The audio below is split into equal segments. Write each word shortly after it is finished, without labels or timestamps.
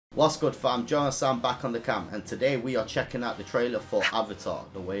What's good, fam? John and Sam back on the cam, and today we are checking out the trailer for Avatar: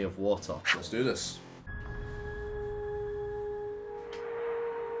 The Way of Water. Let's do this.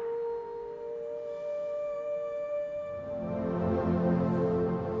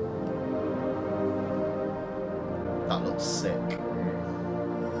 That looks sick.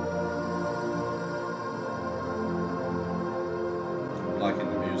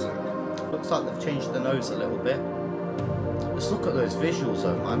 Liking the music. Looks like they've changed the nose a little bit. Just look at those visuals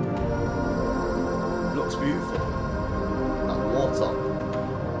though, man. Looks beautiful. That water.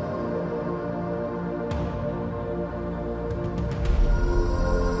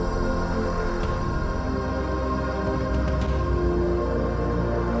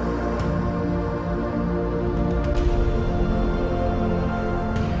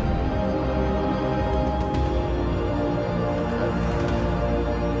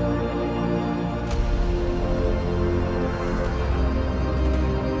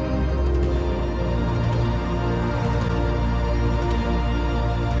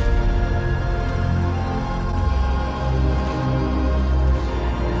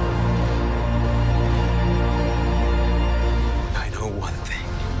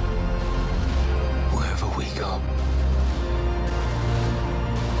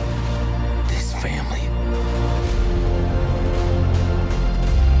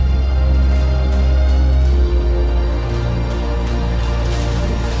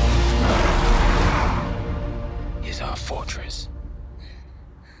 Fortress.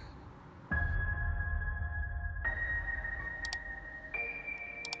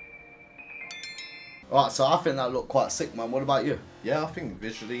 Alright, so I think that looked quite sick, man. What about you? Yeah, I think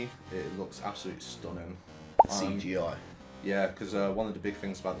visually it looks absolutely stunning. CGI. Yeah, because one of the big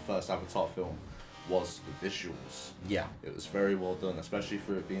things about the first Avatar film was the visuals. Yeah. It was very well done, especially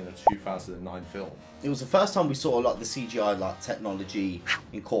for it being a 2009 film. It was the first time we saw a lot of the CGI like technology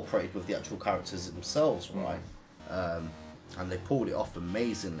incorporated with the actual characters themselves, right? And they pulled it off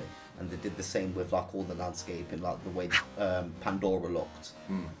amazingly. And they did the same with like all the landscaping, like the way Pandora looked.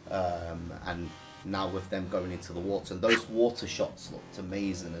 And now with them going into the water, and those water shots looked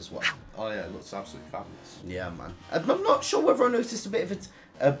amazing as well. Oh yeah, it looks absolutely fabulous. Yeah, man. I'm not sure whether I noticed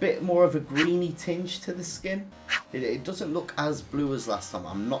a bit more of a greeny tinge to the skin. It doesn't look as blue as last time.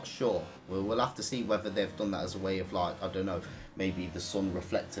 I'm not sure. We'll have to see whether they've done that as a way of like, I don't know, maybe the sun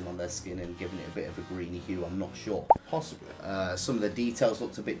reflecting on their skin and giving it a bit of a greeny hue. I'm not sure. Possibly. Some of the details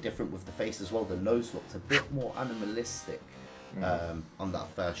looked a bit different with the face as well. The nose looked a bit more animalistic on that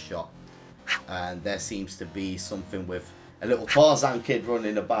first shot. And there seems to be something with a little Tarzan kid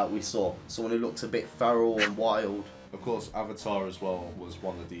running about. We saw someone who looked a bit feral and wild. Of course, Avatar as well was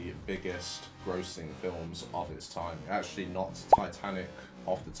one of the biggest grossing films of its time. It actually knocked Titanic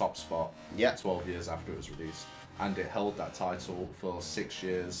off the top spot 12 years after it was released. And it held that title for 6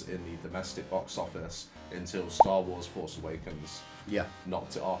 years in the domestic box office until Star Wars Force Awakens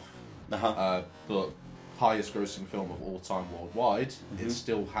knocked it off. But highest grossing film of all time worldwide, it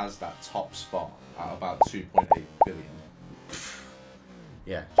still has that top spot at about 2.8 billion.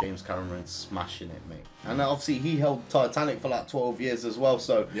 Yeah, James Cameron smashing it, mate. And obviously he held Titanic for like 12 years as well,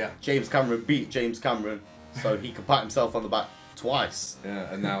 so James Cameron beat James Cameron, so he could pat himself on the back twice.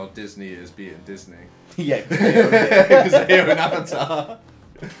 Yeah, and now Disney is beating Disney. Yeah, because they're in Avatar.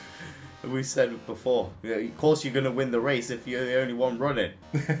 We said it before, of course you're going to win the race if you're the only one running.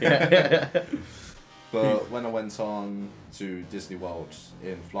 Yeah. But when I went on to Disney World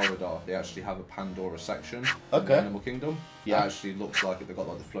in Florida, they actually have a Pandora section in the Animal Kingdom. It actually looks like they've got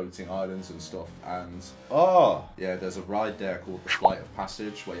like the floating islands and stuff. And yeah, there's a ride there called the Flight of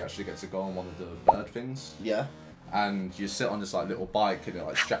Passage where you actually get to go on one of the bird things. Yeah. And you sit on this like little bike and it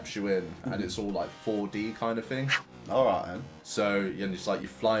like straps you in, and it's all like 4D kind of thing. Alright then. So it's like you're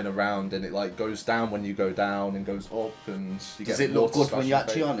flying around and it like goes down when you go down and goes up, and you Does it look good when you're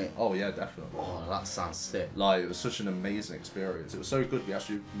actually on it? Oh yeah, definitely. Oh, that sounds sick. Like, it was such an amazing experience. It was so good.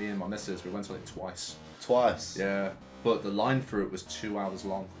 Me and my missus, we went on it twice. Twice? Yeah. But the line through it was 2 hours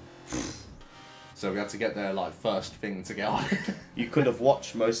long. So we had to get there like first thing to get on. You could have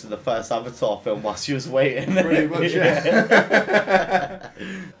watched most of the first Avatar film whilst you was waiting. Pretty much, yeah.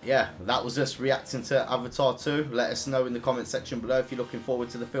 Yeah, that was us reacting to Avatar 2. Let us know in the comment section below if you're looking forward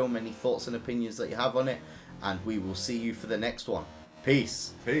to the film, any thoughts and opinions that you have on it. And we will see you for the next one.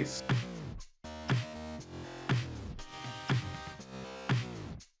 Peace. Peace.